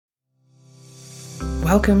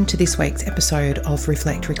Welcome to this week's episode of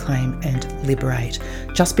Reflect, Reclaim and Liberate.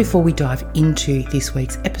 Just before we dive into this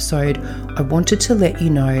week's episode, I wanted to let you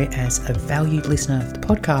know, as a valued listener of the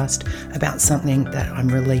podcast, about something that I'm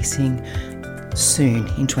releasing soon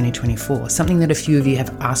in 2024, something that a few of you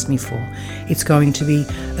have asked me for. It's going to be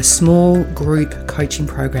a small group coaching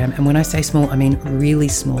program, and when I say small, I mean really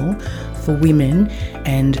small, for women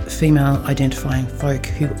and female identifying folk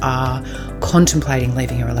who are contemplating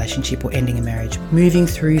leaving a relationship or ending a marriage, moving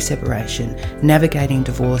through separation, navigating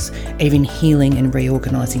divorce, even healing and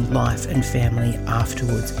reorganising life and family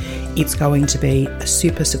afterwards. It's going to be a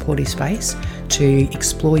super supportive space to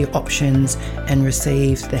explore your options and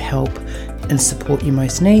receive the help and support you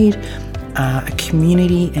most need, a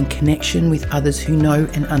community and connection with others who know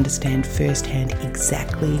and understand firsthand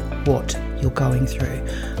exactly what you're going through.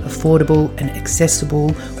 Affordable and accessible,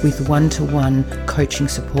 with one-to-one coaching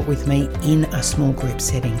support with me in a small group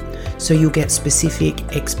setting. So you'll get specific,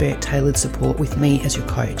 expert-tailored support with me as your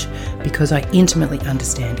coach, because I intimately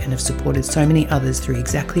understand and have supported so many others through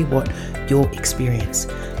exactly what you're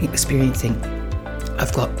experiencing.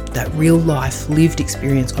 I've got that real life lived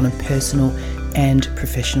experience on a personal and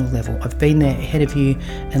professional level. I've been there ahead of you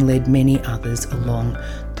and led many others along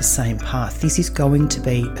the same path. This is going to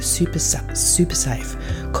be a super safe,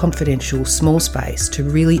 confidential, small space to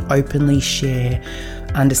really openly share,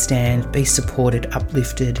 understand, be supported,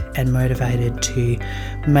 uplifted and motivated to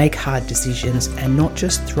make hard decisions and not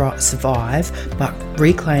just survive, but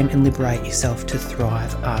reclaim and liberate yourself to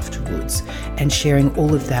thrive afterwards, and sharing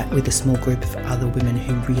all of that with a small group of other women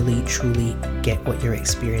who really truly get what you're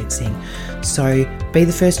experiencing. So be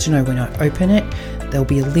the first to know when I open it. There'll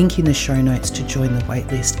be a link in the show notes to join the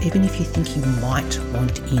waitlist. Even if you think you might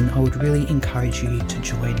want in, I would really encourage you to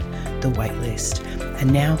join the waitlist.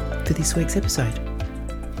 And now for this week's episode.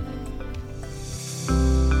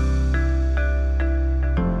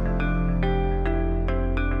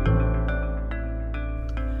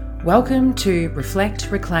 Welcome to Reflect,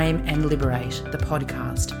 Reclaim and Liberate, the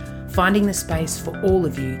podcast, finding the space for all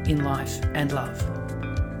of you in life and love.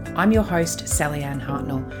 I'm your host, Sally Ann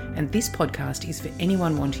Hartnell, and this podcast is for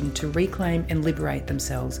anyone wanting to reclaim and liberate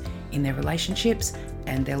themselves in their relationships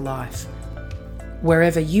and their life.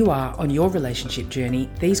 Wherever you are on your relationship journey,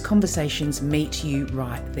 these conversations meet you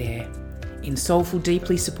right there, in soulful,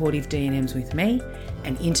 deeply supportive D&Ms with me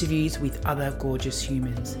and interviews with other gorgeous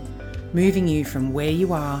humans, moving you from where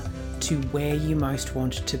you are to where you most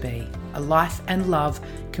want to be. A life and love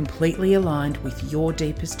completely aligned with your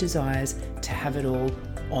deepest desires to have it all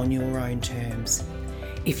on your own terms.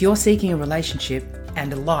 If you're seeking a relationship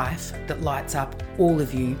and a life that lights up all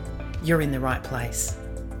of you, you're in the right place.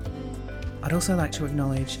 I'd also like to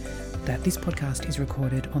acknowledge that this podcast is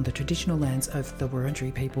recorded on the traditional lands of the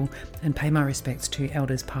Wurundjeri people, and pay my respects to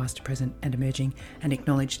elders past, present and emerging, and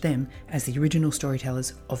acknowledge them as the original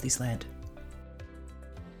storytellers of this land.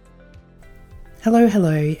 Hello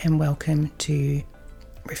and welcome to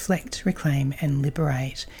Reflect, Reclaim and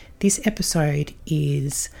Liberate. This episode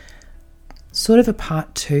is sort of a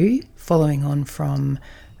part 2, following on from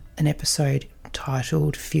an episode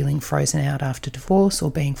titled Feeling Frozen Out After Divorce, or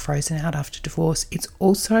Being Frozen Out After Divorce. It's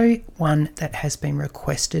also one that has been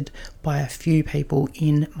requested by a few people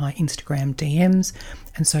in my Instagram DMs,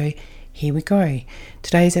 and so here we go.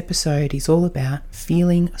 Today's episode is all about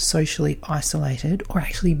feeling socially isolated, or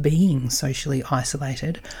actually being socially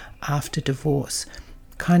isolated after divorce,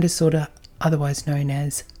 kind of sort of otherwise known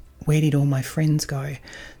as where did all my friends go?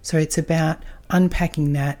 So it's about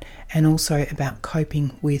unpacking that, and also about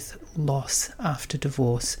coping with loss after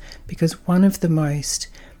divorce, because one of the most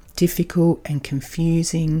difficult and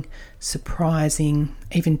confusing, surprising,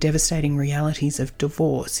 even devastating realities of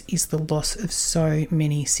divorce is the loss of so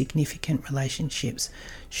many significant relationships.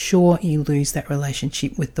 Sure, you lose that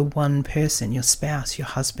relationship with the one person, your spouse, your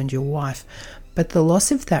husband, your wife, but the loss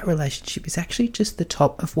of that relationship is actually just the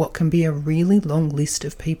top of what can be a really long list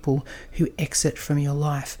of people who exit from your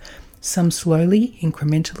life. Some slowly,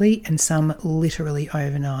 incrementally, and some literally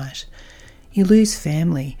overnight. You lose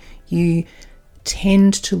family. You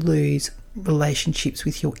tend to lose relationships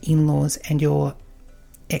with your in-laws and your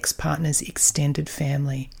ex-partner's extended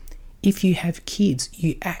family. If you have kids,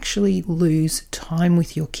 you actually lose time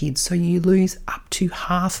with your kids, so you lose up to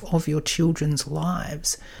half of your children's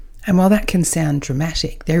lives. And while that can sound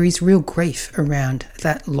dramatic, there is real grief around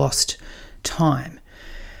that lost time.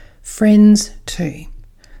 Friends too.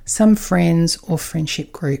 Some friends or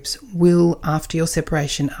friendship groups will, after your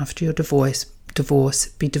separation, after your divorce, divorce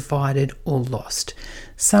be divided or lost.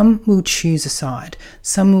 Some will choose a side.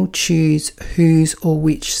 Some will choose whose or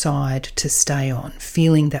which side to stay on,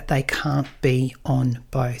 feeling that they can't be on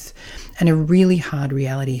both. And a really hard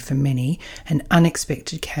reality for many, an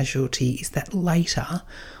unexpected casualty, is that later,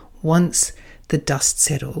 once the dust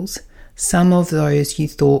settles, some of those you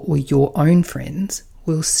thought were your own friends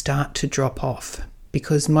will start to drop off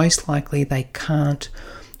because most likely they can't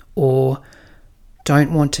or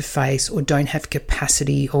don't want to face or don't have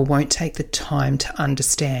capacity or won't take the time to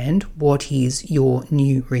understand what is your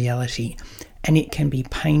new reality. And it can be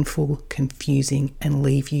painful, confusing, and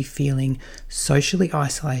leave you feeling socially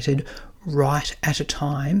isolated right at a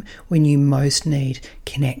time when you most need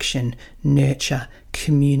connection, nurture,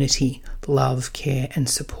 community, love, care, and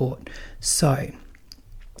support. So,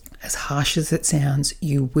 as harsh as it sounds,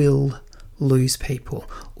 you will lose people.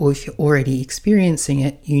 Or if you're already experiencing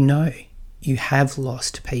it, you know you have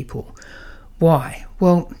lost people. Why?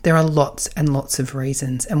 Well, there are lots and lots of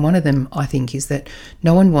reasons. And one of them, I think, is that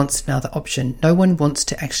no one wants another option. No one wants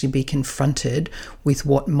to actually be confronted with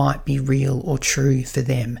what might be real or true for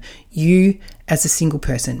them. You as a single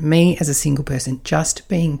person, me as a single person, just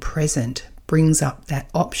being present brings up that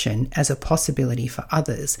option as a possibility for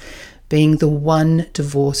others. Being the one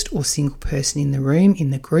divorced or single person in the room, in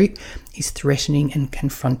the group, is threatening and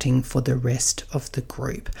confronting for the rest of the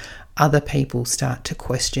group. Other people start to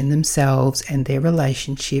question themselves and their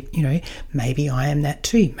relationship. Maybe I am that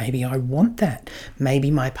too. Maybe I want that. Maybe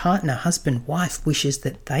my partner, husband, wife wishes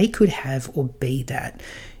that they could have or be that.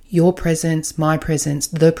 Your presence, my presence,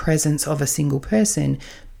 the presence of a single person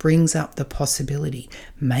brings up the possibility.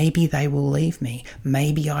 Maybe they will leave me.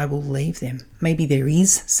 Maybe I will leave them. Maybe there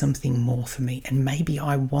is something more for me and maybe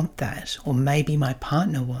I want that, or maybe my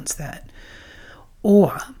partner wants that.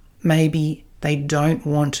 Or maybe they don't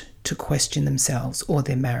want to question themselves or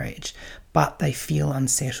their marriage, but they feel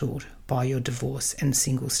unsettled by your divorce and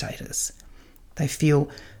single status. They feel,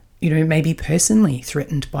 maybe personally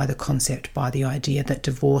threatened by the concept, by the idea that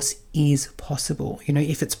divorce is possible.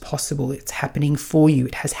 If it's possible, it's happening for you.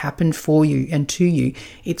 It has happened for you and to you.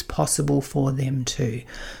 It's possible for them too.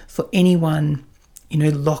 For anyone,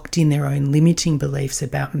 locked in their own limiting beliefs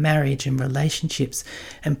about marriage and relationships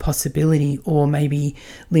and possibility, or maybe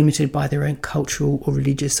limited by their own cultural or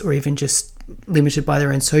religious, or even just limited by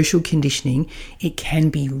their own social conditioning, it can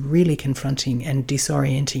be really confronting and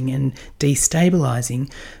disorienting and destabilizing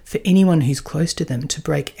for anyone who's close to them to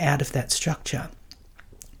break out of that structure.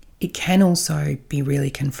 It can also be really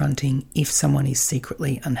confronting if someone is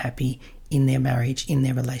secretly unhappy in their marriage, in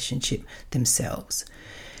their relationship themselves.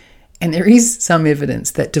 And there is some evidence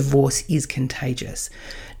that divorce is contagious,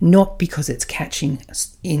 not because it's catching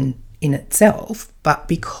in itself, but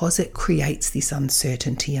because it creates this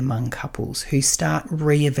uncertainty among couples who start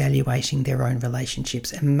re-evaluating their own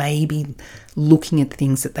relationships and maybe looking at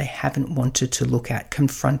things that they haven't wanted to look at,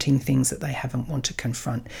 confronting things that they haven't wanted to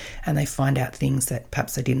confront, and they find out things that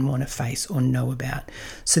perhaps they didn't want to face or know about.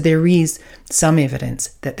 So there is some evidence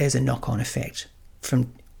that there's a knock-on effect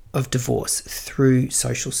of divorce through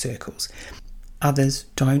social circles. Others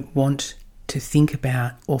don't want to think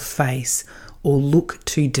about or face or look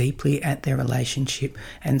too deeply at their relationship,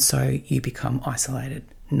 and so you become isolated,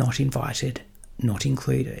 not invited, not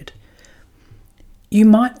included. You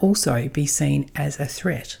might also be seen as a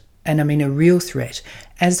threat, and I mean a real threat.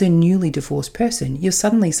 As a newly divorced person, you're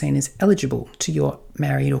suddenly seen as eligible to your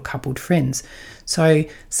married or coupled friends. So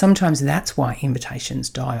sometimes that's why invitations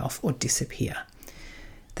die off or disappear.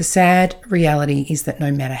 The sad reality is that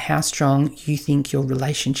no matter how strong you think your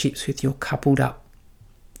relationships with your coupled up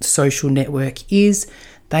social network is,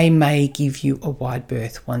 they may give you a wide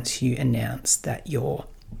berth once you announce that you're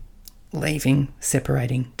leaving,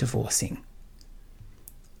 separating, divorcing.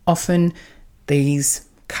 Often these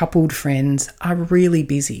coupled friends are really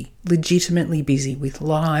busy, legitimately busy with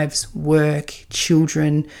lives, work,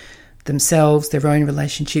 children, themselves, their own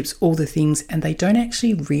relationships, all the things, and they don't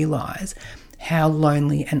actually realise how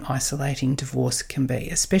lonely and isolating divorce can be,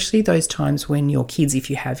 especially those times when your kids, if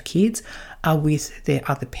you have kids, are with their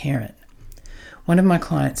other parent. One of my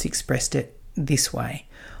clients expressed it this way: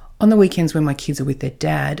 on the weekends when my kids are with their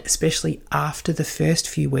dad, especially after the first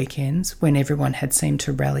few weekends when everyone had seemed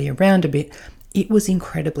to rally around a bit, it was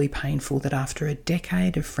incredibly painful that after a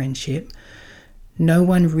decade of friendship, no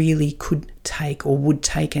one really could take or would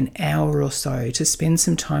take an hour or so to spend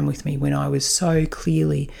some time with me when I was so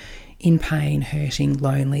clearly in pain, hurting,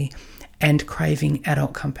 lonely, and craving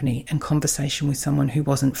adult company and conversation with someone who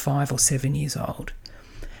wasn't 5 or 7 years old.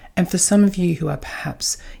 And for some of you who are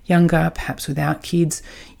perhaps younger, perhaps without kids,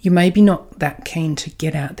 you may be not that keen to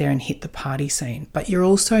get out there and hit the party scene, but you're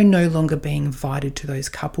also no longer being invited to those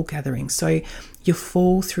couple gatherings. So you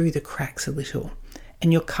fall through the cracks a little,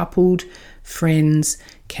 and your coupled friends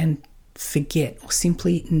can forget or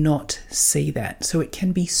simply not see that. So it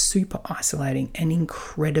can be super isolating and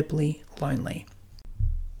incredibly lonely.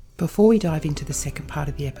 Before we dive into the second part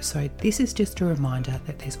of the episode, this is just a reminder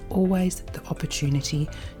that there's always the opportunity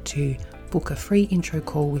to book a free intro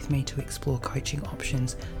call with me to explore coaching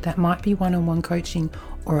options. That might be one-on-one coaching,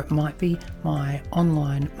 or it might be my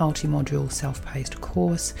online multi-module self-paced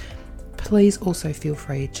course. Please also feel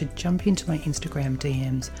free to jump into my Instagram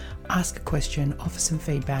DMs, ask a question, offer some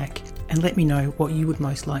feedback, and let me know what you would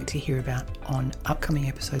most like to hear about on upcoming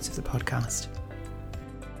episodes of the podcast.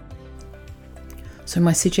 So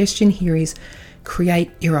my suggestion here is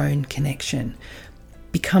create your own connection.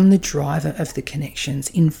 Become the driver of the connections.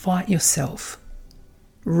 Invite yourself.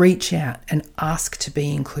 Reach out and ask to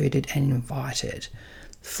be included and invited.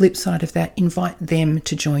 Flip side of that, invite them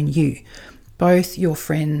to join you. Both your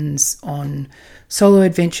friends on solo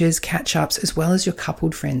adventures, catch-ups, as well as your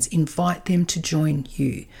coupled friends. Invite them to join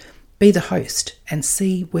you. Be the host and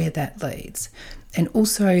see where that leads. And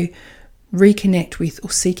also reconnect with or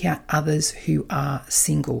seek out others who are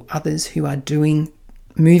single, others who are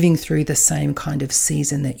moving through the same kind of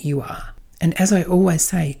season that you are. And as I always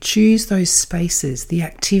say, choose those spaces, the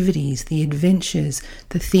activities, the adventures,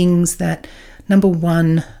 the things that, number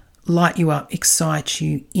one, light you up, excite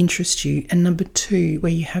you, interest you, and number two,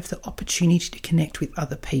 where you have the opportunity to connect with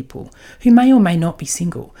other people who may or may not be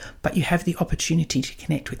single, but you have the opportunity to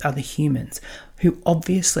connect with other humans who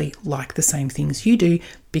obviously like the same things you do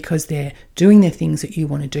because they're doing the things that you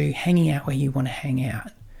want to do, hanging out where you want to hang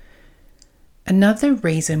out. Another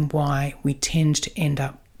reason why we tend to end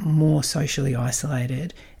up more socially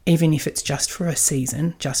isolated, even if it's just for a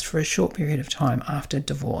season, just for a short period of time after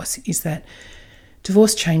divorce, is that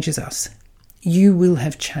divorce changes us. You will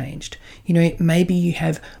have changed. Maybe you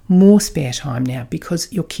have more spare time now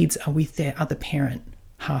because your kids are with their other parent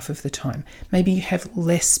half of the time. Maybe you have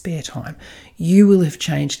less spare time. You will have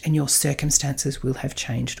changed and your circumstances will have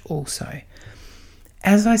changed also.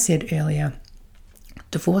 As I said earlier,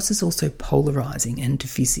 divorce is also polarizing and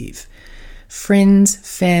divisive. Friends,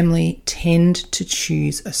 family tend to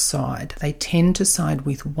choose a side. They tend to side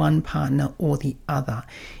with one partner or the other.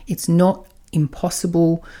 It's not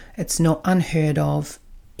impossible, it's not unheard of,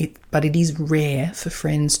 but it is rare for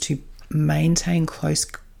friends to maintain close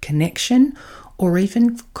connection or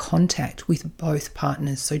even contact with both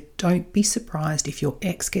partners. So don't be surprised if your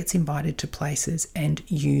ex gets invited to places and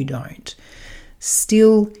you don't.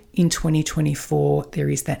 Still in 2024, there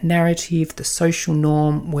is that narrative, the social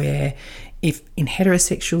norm, where if in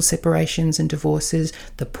heterosexual separations and divorces,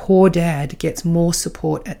 the poor dad gets more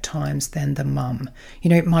support at times than the mum.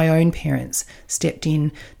 My own parents stepped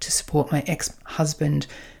in to support my ex-husband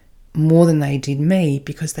more than they did me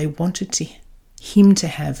because they wanted him to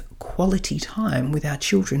have quality time with our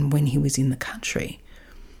children when he was in the country.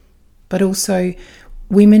 But also,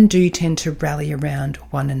 women do tend to rally around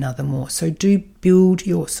one another more. So do build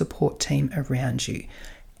your support team around you.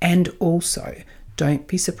 And also, don't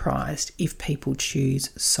be surprised if people choose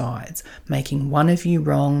sides, making one of you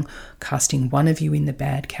wrong, casting one of you in the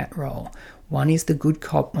bad cat role. One is the good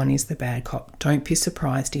cop, one is the bad cop. Don't be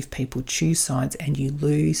surprised if people choose sides and you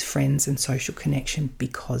lose friends and social connection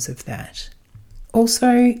because of that.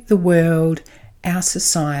 Also, the world, our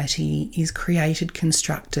society is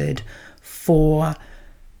constructed for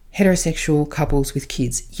heterosexual couples with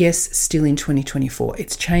kids. Yes, still in 2024.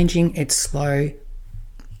 It's changing, it's slow,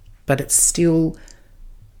 but it's still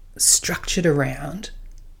structured around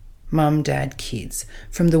mum, dad, kids.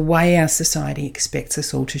 From the way our society expects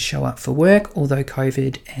us all to show up for work, although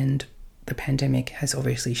COVID and the pandemic has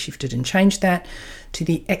obviously shifted and changed that, to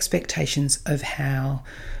the expectations of how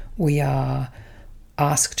we are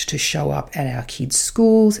asked to show up at our kids'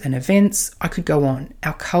 schools and events. I could go on.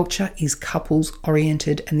 Our culture is couples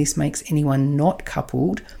oriented, and this makes anyone not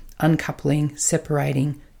coupled, uncoupling,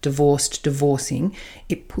 separating, divorced, divorcing.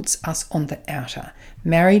 It puts us on the outer.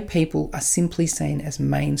 Married people are simply seen as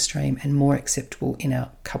mainstream and more acceptable in our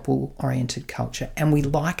couple oriented culture. And we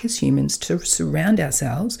like as humans to surround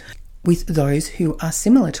ourselves with those who are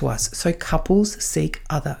similar to us. So couples seek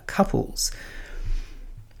other couples.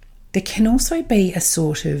 There can also be a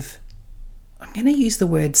sort of I'm going to use the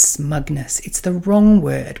word smugness. It's the wrong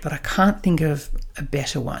word, but I can't think of a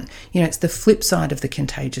better one. It's the flip side of the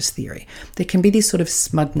contagious theory. There can be this sort of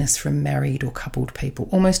smugness from married or coupled people,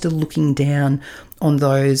 almost a looking down on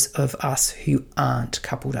those of us who aren't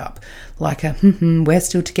coupled up. Like we're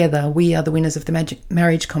still together, we are the winners of the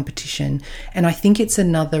marriage competition. And I think it's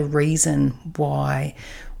another reason why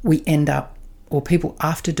we end up, or people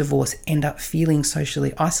after divorce end up feeling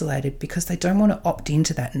socially isolated, because they don't want to opt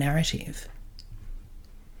into that narrative.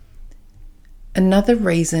 Another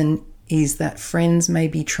reason is that friends may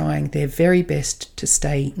be trying their very best to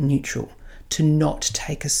stay neutral, to not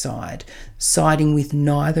take a side, siding with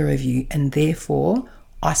neither of you, and therefore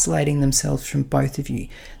isolating themselves from both of you.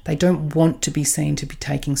 They don't want to be seen to be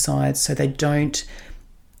taking sides, so they just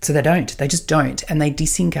don't, and they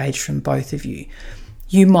disengage from both of you.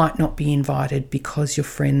 You might not be invited because your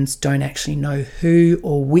friends don't actually know who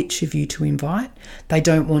or which of you to invite. They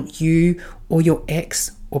don't want you or your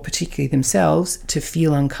ex, or particularly themselves, to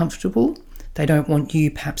feel uncomfortable. They don't want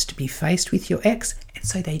you perhaps to be faced with your ex, and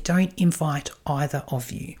so they don't invite either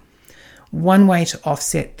of you. One way to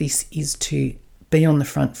offset this is to be on the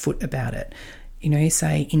front foot about it.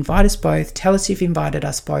 Say, invite us both, tell us you've invited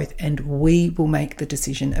us both, and we will make the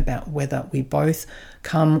decision about whether we both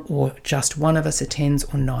come or just one of us attends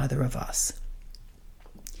or neither of us.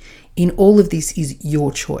 In all of this is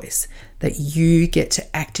your choice, that you get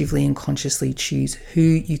to actively and consciously choose who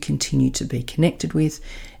you continue to be connected with,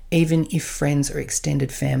 even if friends or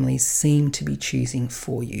extended families seem to be choosing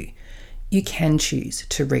for you. You can choose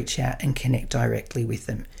to reach out and connect directly with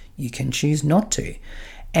them. You can choose not to.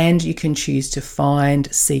 And you can choose to find,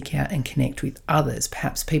 seek out and connect with others,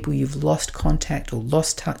 perhaps people you've lost contact or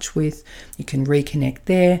lost touch with. You can reconnect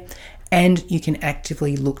there, and you can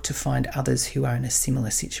actively look to find others who are in a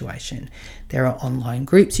similar situation. There are online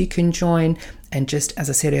groups you can join, and just as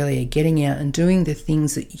I said earlier, getting out and doing the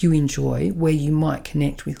things that you enjoy where you might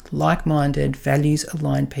connect with like-minded,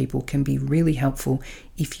 values-aligned people can be really helpful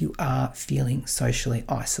if you are feeling socially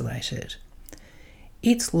isolated.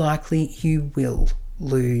 It's likely you will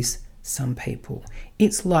lose some people.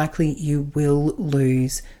 It's likely you will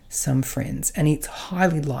lose some friends, and it's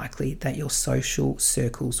highly likely that your social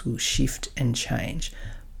circles will shift and change.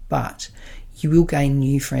 But you will gain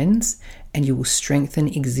new friends, and you will strengthen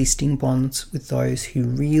existing bonds with those who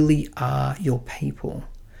really are your people.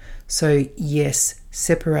 So yes,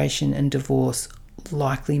 separation and divorce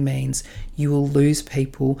likely means you will lose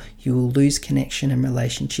people, you will lose connection and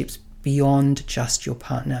relationships beyond just your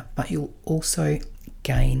partner, but you'll also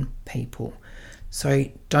gain people. So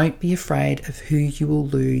don't be afraid of who you will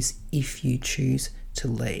lose if you choose to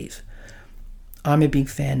leave. I'm a big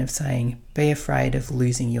fan of saying, be afraid of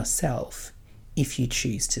losing yourself if you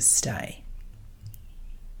choose to stay.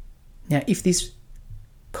 Now, if this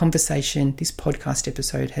conversation, this podcast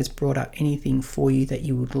episode has brought up anything for you that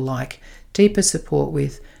you would like deeper support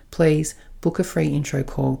with, please book a free intro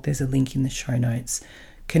call. There's a link in the show notes.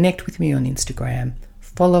 Connect with me on Instagram,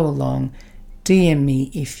 follow along, DM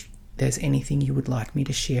me if there's anything you would like me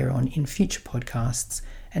to share on in future podcasts.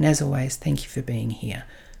 And as always, thank you for being here.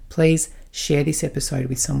 Please share this episode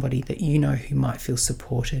with somebody that you know who might feel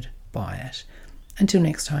supported by it. Until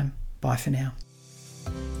next time, bye for now.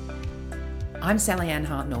 I'm Sally Ann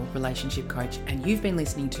Hartnell, relationship coach, and you've been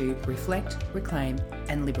listening to Reflect, Reclaim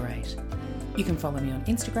and Liberate. You can follow me on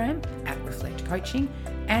Instagram @Reflect Coaching,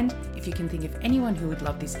 and if you can think of anyone who would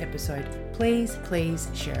love this episode, please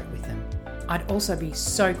share it with them. I'd also be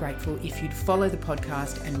so grateful if you'd follow the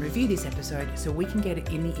podcast and review this episode so we can get it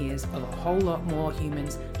in the ears of a whole lot more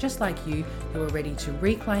humans just like you who are ready to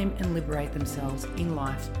reclaim and liberate themselves in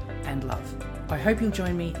life and love. I hope you'll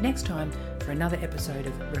join me next time for another episode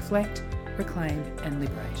of Reflect, Reclaim and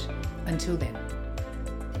Liberate. Until then.